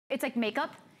It's like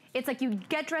makeup. It's like you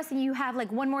get dressed and you have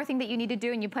like one more thing that you need to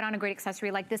do and you put on a great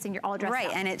accessory like this and you're all dressed right,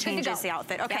 up. And it changes the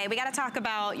outfit. Okay, we gotta talk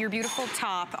about your beautiful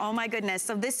top. Oh my goodness.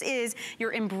 So this is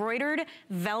your embroidered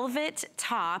velvet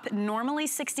top, normally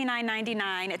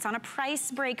 $69.99. It's on a price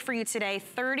break for you today,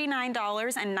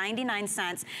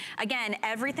 $39.99. Again,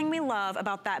 everything we love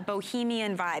about that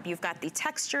bohemian vibe. You've got the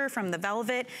texture from the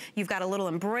velvet, you've got a little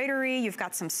embroidery, you've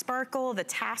got some sparkle, the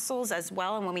tassels as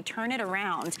well, and when we turn it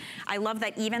around, I love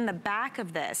that even the back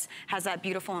of this has that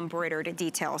beautiful embroidered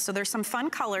detail. So there's some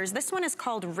fun colors. This one is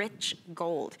called Rich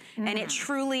Gold, and it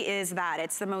truly is that.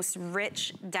 It's the most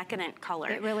rich, decadent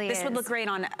color. It really is. This would look great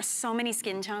on so many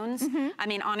skin tones. I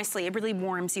mean, honestly, it really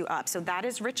warms you up. So that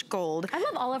is Rich Gold. I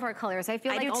love all of our colors. I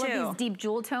feel like all of these deep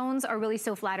jewel tones are really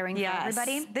so flattering for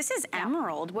everybody. This is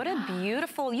emerald. What a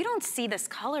beautiful, you don't see this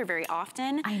color very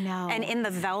often. I know. And in the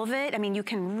velvet, I mean, you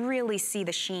can really see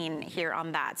the sheen here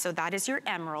on that. So that is your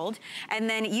emerald. And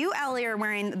then you, Ellie, are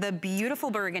wearing the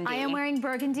beautiful burgundy. I am wearing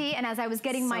burgundy, and as I was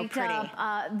getting mic'd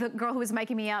up, the girl who was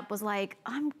miking me up was like,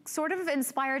 I'm sort of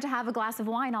inspired to have a glass of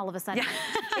wine all of a sudden.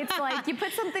 It's like you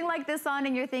put something like this on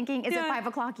and you're thinking, is it 5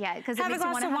 o'clock yet? Because it makes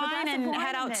you want to have a glass of wine and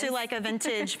head out to like a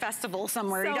vintage festival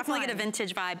somewhere. You definitely get a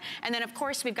vintage vibe. And then of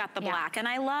course we've got the black. And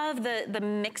I love the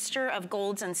mixture of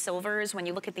golds and silvers when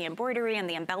you look at the embroidery and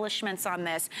the embellishments on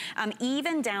this.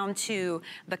 Even down to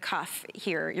the cuff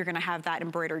here, you're gonna have that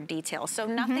embroidered detail. So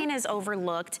nothing is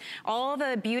overlooked. All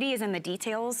the beauty is in the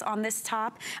details on this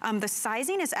top. The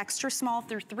sizing is extra small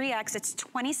through 3X. It's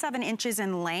 27 inches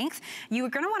in length. You're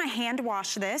gonna wanna hand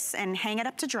wash this and hang it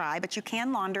up to dry, but you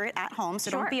can launder it at home,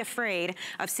 so don't be afraid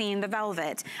of seeing the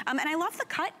velvet. And I love the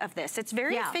cut of this. It's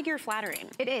very figure flattering.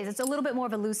 It is. It's a little bit more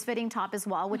of a loose fitting top as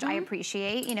well, which I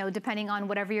appreciate, you know, depending on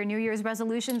whatever your New Year's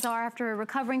resolutions are after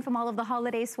recovering from all of the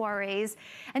holiday soirees.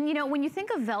 And you know, when you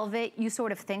think of velvet, you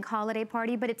sort of think holiday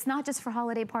party, but it's not just for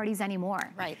holiday parties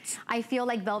anymore. Right. I feel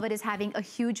like velvet is having a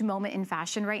huge moment in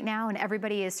fashion right now, and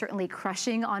everybody is certainly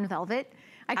crushing on velvet.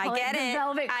 I call it the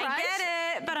velvet crush. I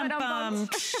get it, but I'm bummed.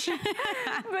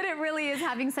 But it really is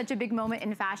having such a big moment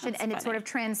in fashion, and it sort of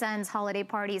transcends holiday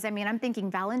parties. I mean, I'm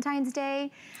thinking Valentine's Day.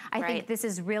 I think this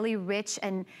is really rich,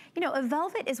 and you know, a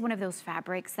velvet is one of those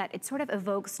fabrics that it sort of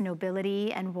evokes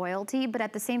nobility and royalty, but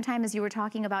at the same time, as you were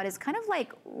talking about, is kind of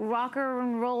like rocker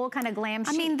and roll, kind of glam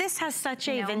chic. I mean, this has such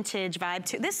a vintage vibe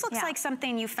too. This looks like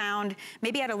something you found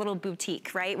maybe at a little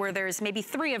boutique, right? Where there's maybe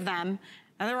 3 of them.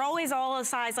 And they're always all a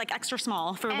size like extra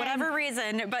small for whatever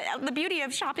reason. But the beauty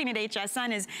of shopping at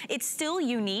HSN is it's still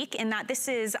unique in that this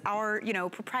is our, you know,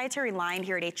 proprietary line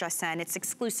here at HSN. It's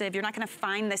exclusive. You're not gonna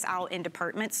find this out in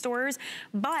department stores,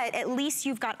 but at least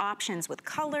you've got options with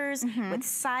colors, with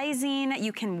sizing.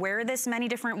 You can wear this many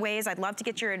different ways. I'd love to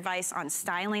get your advice on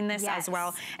styling this as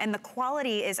well. And the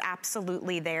quality is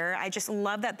absolutely there. I just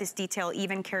love that this detail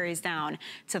even carries down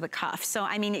to the cuff. So,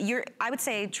 I mean, I would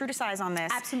say true to size on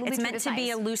this. Absolutely. It's meant to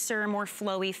be a looser, more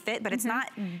flowy fit, but it's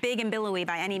not big and billowy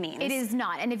by any means. It is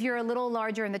not. And if you're a little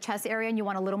larger in the chest area and you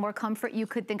want a little more comfort, you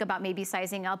could think about maybe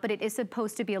sizing up, but it is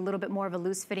supposed to be a little bit more of a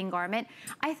loose fitting garment.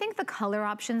 I think the color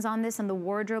options on this and the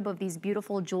wardrobe of these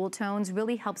beautiful jewel tones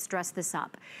really helps dress this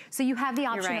up. So you have the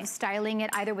option of styling it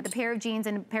either with a pair of jeans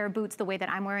and a pair of boots the way that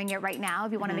I'm wearing it right now,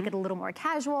 if you want to make it a little more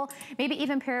casual. Maybe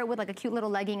even pair it with like a cute little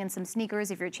legging and some sneakers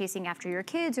if you're chasing after your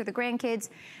kids or the grandkids.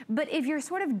 But if you're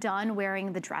sort of done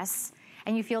wearing the dress,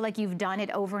 and you feel like you've done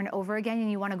it over and over again and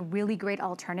you want a really great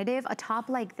alternative, a top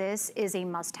like this is a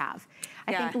must-have.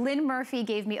 I think Lynn Murphy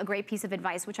gave me a great piece of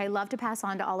advice, which I love to pass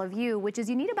on to all of you, which is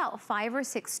you need about 5 or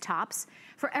 6 tops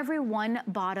for every 1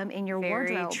 bottom in your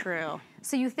wardrobe. Very true.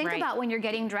 So you think about when you're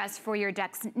getting dressed for your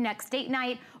next date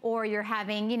night, or you're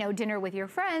having, you know, dinner with your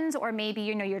friends, or maybe,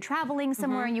 you know, you're traveling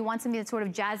somewhere and you want something that sort of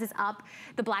jazzes up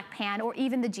the black pant or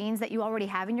even the jeans that you already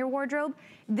have in your wardrobe.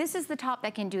 This is the top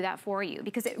that can do that for you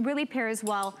because it really pairs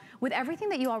well with everything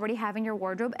that you already have in your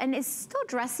wardrobe and is still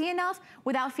dressy enough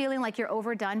without feeling like you're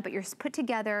overdone, but you're put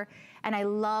together. And I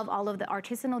love all of the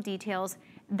artisanal details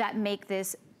that make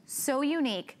this so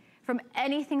unique from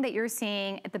anything that you're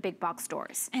seeing at the big box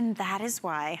stores. And that is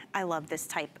why I love this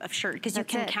type of shirt, because you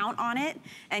can count on it,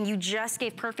 and you just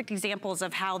gave perfect examples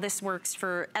of how this works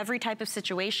for every type of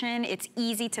situation. It's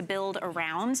easy to build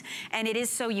around, and it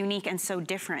is so unique and so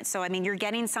different. So, I mean, you're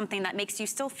getting something that makes you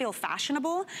still feel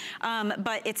fashionable,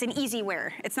 but it's an easy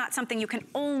wear. It's not something you can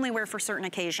only wear for certain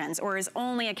occasions or is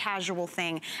only a casual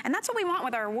thing. And that's what we want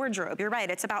with our wardrobe. You're right,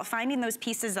 it's about finding those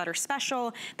pieces that are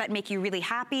special, that make you really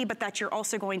happy, but that you're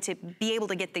also going to be able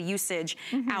to get the usage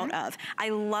out of. I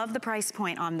love the price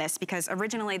point on this because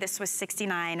originally this was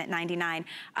 $69.99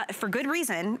 for good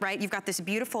reason, right? You've got this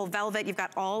beautiful velvet, you've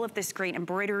got all of this great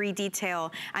embroidery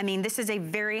detail. I mean, this is a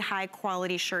very high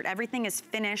quality shirt. Everything is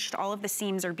finished, all of the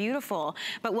seams are beautiful,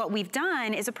 but what we've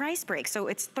done is a price break. So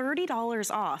it's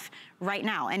 $30 off right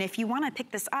now. And if you wanna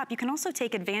pick this up, you can also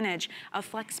take advantage of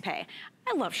FlexPay.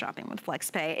 I love shopping with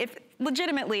FlexPay.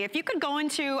 Legitimately, if you could go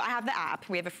into, I have the app,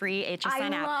 we have a free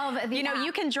HSN app. I love the app.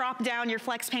 You can drop down your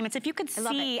flex payments. If you could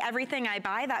see everything I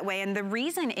buy that way, and the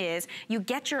reason is you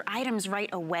get your items right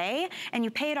away and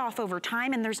you pay it off over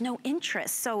time and there's no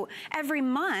interest. So every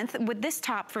month with this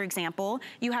top, for example,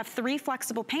 you have 3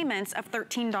 flexible payments of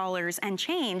 $13 and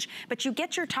change, but you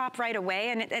get your top right away,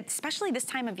 and especially this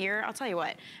time of year, I'll tell you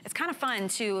what, it's kind of fun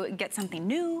to get something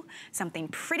new, something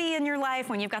pretty in your life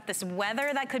when you've got this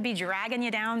weather that could be dragging you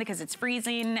down because it's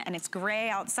freezing and it's gray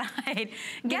outside.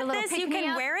 Get this, you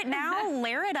can wear it now,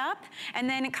 layer it up, and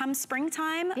then it comes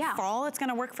springtime, fall, it's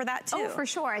gonna work for that too. Oh, for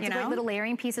sure. It's a great little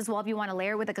layering piece as well if you want to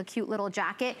layer with like a cute little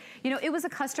jacket. You know, it was a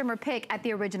customer pick at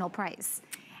the original price.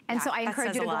 And so I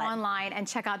encourage you to go online and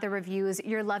check out the reviews.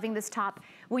 You're loving this top.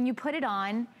 When you put it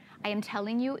on, I am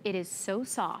telling you, it is so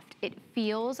soft. It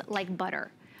feels like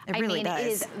butter. It really does. It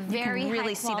is very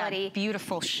high quality. See that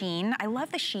beautiful sheen. I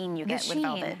love the sheen you get with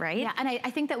velvet, right? Yeah, and I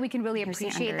think that we can really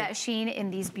appreciate that sheen in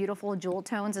these beautiful jewel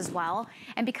tones as well.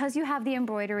 And because you have the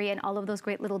embroidery and all of those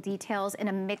great little details in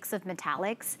a mix of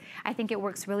metallics, I think it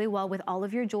works really well with all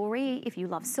of your jewelry. If you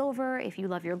love silver, if you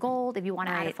love your gold, if you want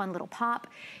to add a fun little pop,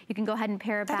 you can go ahead and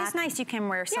pair it back. That is nice. You can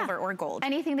wear silver or gold.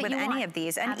 Anything that you want. With any of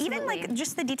these. And even like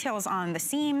just the details on the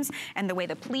seams and the way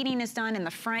the pleating is done in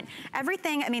the front,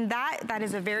 everything, I mean, that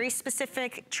is a very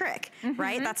specific trick,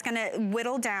 right? That's gonna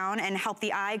whittle down and help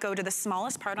the eye go to the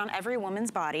smallest part on every woman's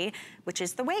body, which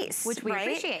is the waist, which we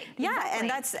appreciate. Yeah, and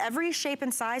that's every shape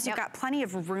and size. You've got plenty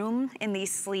of room in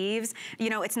these sleeves.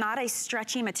 You know, it's not a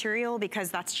stretchy material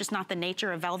because that's just not the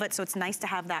nature of velvet, so it's nice to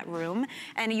have that room.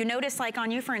 And you notice, like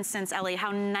on you, for instance, Ellie,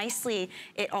 how nicely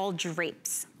it all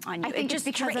drapes on you. I think it just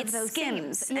because of those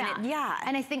skims. Seams.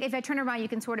 And I think if I turn around, you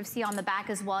can sort of see on the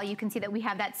back as well. You can see that we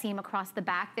have that seam across the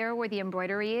back there where the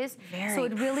embroidery is. So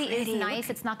it really is nice.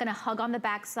 It's not gonna hug on the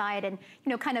back side and, you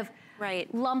know, kind of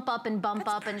lump up and bump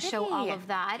up and show all of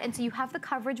that. And so you have the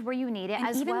coverage where you need it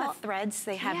as well. Even the threads,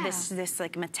 they have this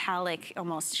like metallic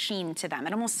almost sheen to them.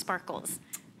 It almost sparkles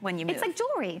when you move. It's like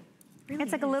jewelry.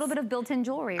 It's like a little bit of built-in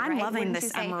jewelry, right? I'm loving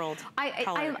this emerald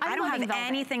color. I don't have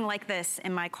anything like this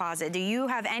in my closet. Do you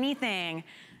have anything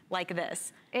like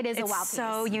this? It is a wow piece. It's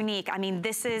so unique. I mean,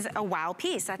 this is a wow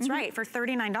piece. That's right, for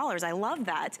 $39. I love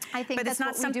that. I think that's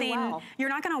not something you're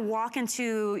not gonna walk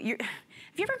into. Have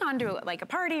you ever gone to like a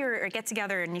party or a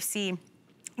get-together and you see,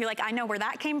 you're like, I know where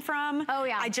that came from. Oh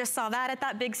yeah. I just saw that at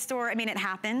that big store. I mean, it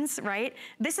happens, right?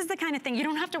 This is the kind of thing, you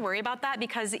don't have to worry about that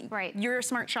because you're a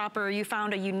smart shopper, you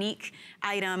found a unique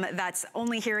item that's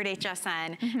only here at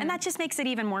HSN, and that just makes it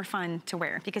even more fun to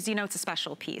wear because you know it's a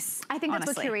special piece. I think that's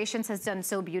what Curations has done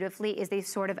so beautifully is they've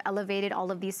sort of elevated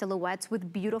all of these silhouettes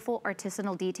with beautiful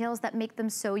artisanal details that make them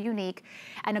so unique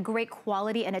and a great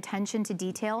quality and attention to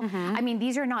detail. I mean,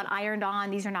 these are not ironed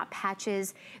on, these are not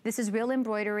patches. This is real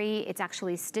embroidery. It's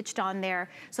actually stitched on there.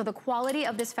 So the quality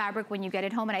of this fabric when you get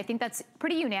it home, and I think that's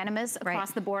pretty unanimous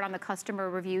across the board on the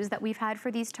customer reviews that we've had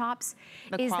for these tops,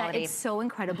 is that it's so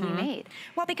incredibly made.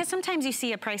 Well, because sometimes you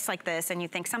see a price like this and you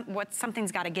think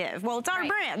something's got to give. Well, it's our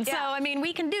brand, so I mean,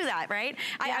 we can do that, right?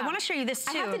 I want to show you this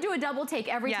too. I have to do a double take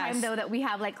every time though that we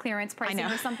have like clearance pricing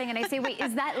or something, and I say, wait,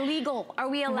 is that legal? Are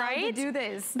we allowed to do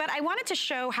this? But I wanted to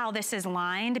show how this is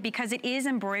lined because it is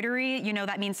embroidery. You know,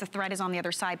 that means the thread is on the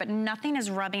other side, but nothing is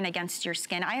rubbing against your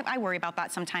skin. I worry about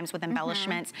that sometimes with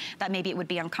embellishments, that maybe it would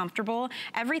be uncomfortable.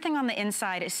 Everything on the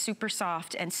inside is super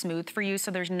soft and smooth for you,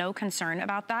 so there's no concern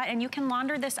about that. And you can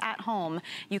launder this at home.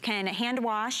 You can hand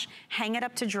wash, hang it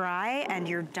up to dry, and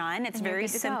you're done. It's very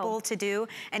simple to do,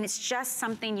 and it's just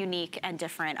something unique and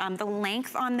different. The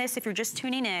length on this, if you're just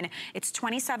tuning in, it's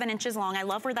 27 inches long. I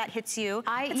love where that hits you.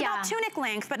 It's about tunic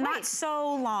length, but not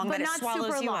so long that it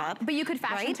swallows you up. But you could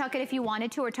fashion tuck it if you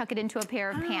wanted to, or tuck it into a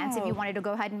pair of pants if you wanted to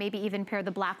go ahead and maybe even pair the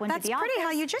black one to the outfit. That's pretty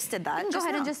how you just did that. Go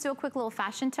ahead and just do a quick little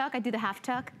fashion tuck. I do the half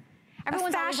tuck.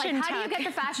 Everyone's always like, how do you get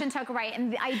the fashion tuck right?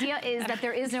 And the idea is that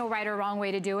there is no right or wrong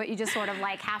way to do it. You just sort of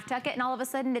like half tuck it, and all of a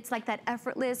sudden it's like that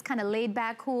effortless, kind of laid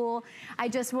back, cool. I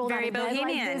just rolled out of bed like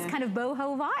this kind of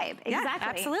boho vibe. Yeah,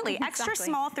 absolutely. Extra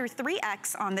small through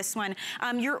 3X on this one.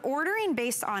 You're ordering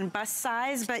based on bust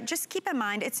size, but just keep in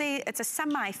mind it's a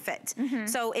semi-fit.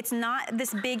 So it's not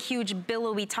this big, huge,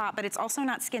 billowy top, but it's also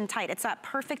not skin tight. It's that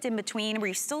perfect in between where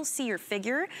you still see your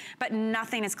figure, but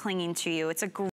nothing is clinging to you. It's a